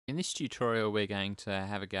In this tutorial we're going to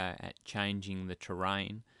have a go at changing the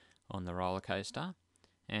terrain on the roller coaster,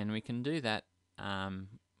 and we can do that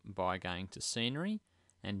by going to scenery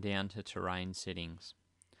and down to terrain settings.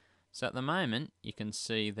 So at the moment you can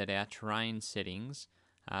see that our terrain settings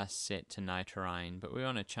are set to no terrain, but we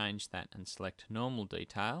want to change that and select normal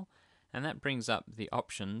detail, and that brings up the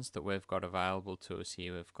options that we've got available to us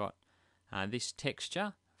here. We've got this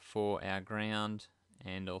texture for our ground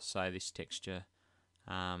and also this texture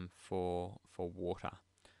for water.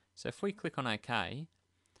 So if we click on OK,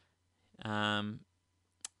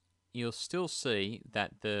 you'll still see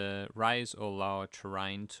that the raise or lower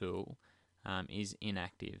terrain tool is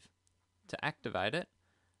inactive. To activate it,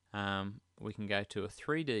 we can go to a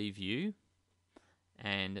 3D view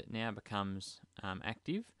and it now becomes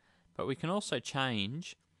active, but we can also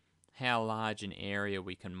change how large an area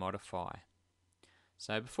we can modify.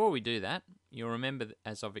 So before we do that, you'll remember that,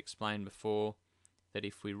 as I've explained before, that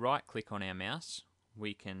if we right click on our mouse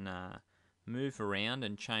we can move around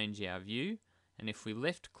and change our view, and if we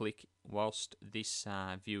left click whilst this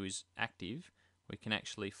view is active we can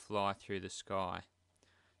actually fly through the sky.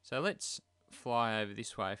 So let's fly over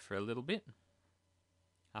this way for a little bit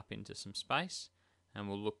up into some space and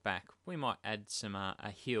we'll look back. We might add some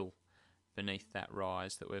a hill beneath that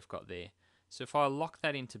rise that we've got there. So if I lock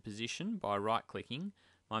that into position by right clicking,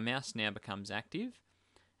 my mouse now becomes active,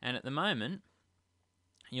 and at the moment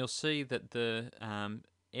you'll see that the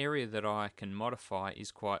area that I can modify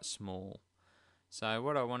is quite small. So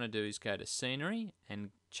what I want to do is go to scenery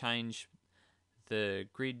and change the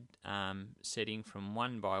grid setting from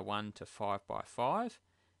 1 by 1 to 5 by 5.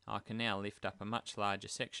 I can now lift up a much larger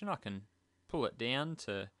section. I can pull it down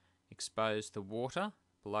to expose the water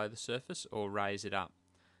below the surface or raise it up.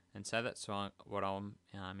 And so that's what I'm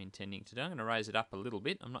intending to do. I'm going to raise it up a little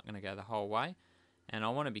bit. I'm not going to go the whole way. And I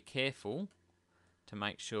want to be careful to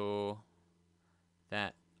make sure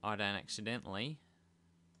that I don't accidentally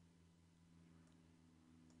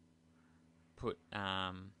put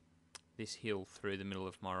this hill through the middle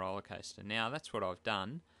of my roller coaster. Now that's what I've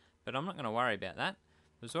done, but I'm not going to worry about that,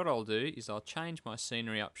 because what I'll do is I'll change my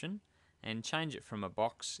scenery option and change it from a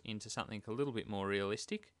box into something a little bit more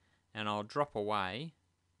realistic, and I'll drop away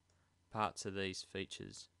parts of these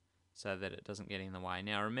features so that it doesn't get in the way.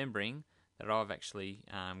 Now remembering that I've actually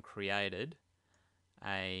created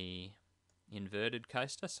a inverted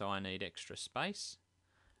coaster, so I need extra space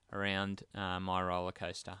around my roller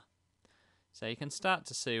coaster. So you can start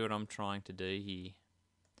to see what I'm trying to do here.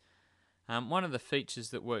 One of the features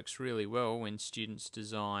that works really well when students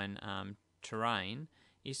design terrain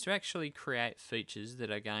is to actually create features that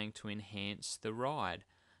are going to enhance the ride.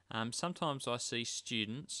 Sometimes I see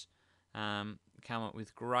students come up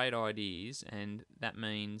with great ideas, and that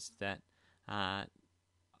means that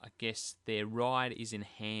I guess their ride is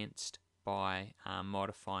enhanced by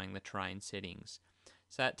modifying the terrain settings.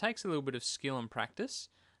 So it takes a little bit of skill and practice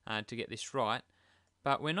to get this right,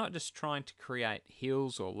 but we're not just trying to create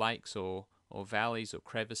hills or lakes or valleys or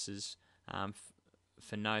crevices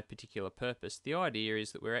for no particular purpose. The idea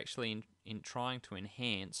is that we're actually in trying to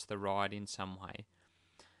enhance the ride in some way.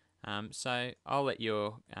 So I'll let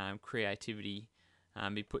your creativity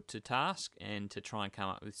be put to task and to try and come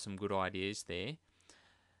up with some good ideas there.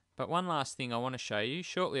 But one last thing I want to show you.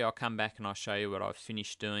 Shortly I'll come back and I'll show you what I've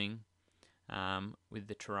finished doing with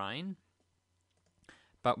the terrain.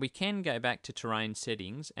 But we can go back to terrain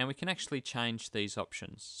settings and we can actually change these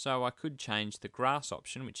options. So I could change the grass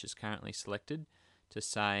option, which is currently selected, to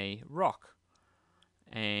say rock,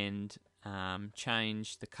 and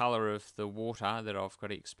change the colour of the water that I've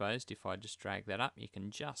got exposed. If I just drag that up, you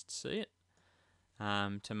can just see it,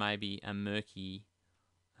 to maybe a murky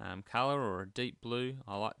colour or a deep blue.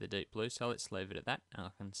 I like the deep blue, so let's leave it at that, and I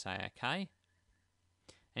can say OK.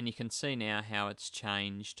 And you can see now how it's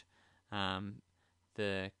changed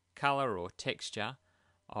the colour or texture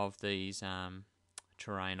of these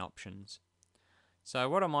terrain options. So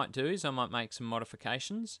what I might do is I might make some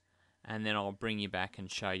modifications, and then I'll bring you back and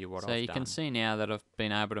show you what I've done. So you can see now that I've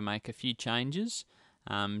been able to make a few changes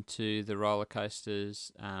to the roller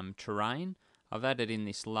coaster's terrain. I've added in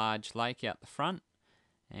this large lake out the front,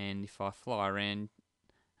 and if I fly around,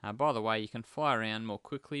 by the way, you can fly around more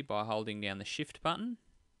quickly by holding down the shift button.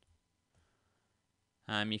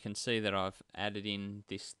 You can see that I've added in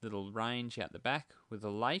this little range out the back with a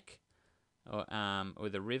lake, or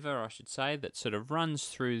with a river I should say, that sort of runs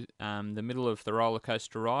through the middle of the roller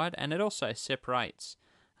coaster ride, and it also separates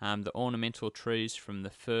the ornamental trees from the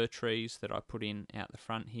fir trees that I put in out the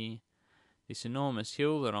front here. This enormous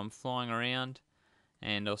hill that I'm flying around,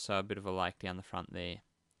 and also a bit of a lake down the front there.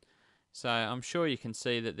 So I'm sure you can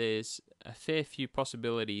see that there's a fair few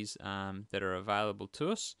possibilities that are available to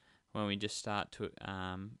us when we just start to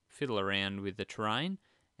fiddle around with the terrain,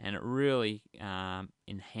 and it really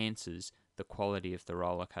enhances the quality of the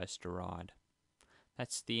roller coaster ride.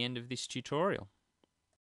 That's the end of this tutorial.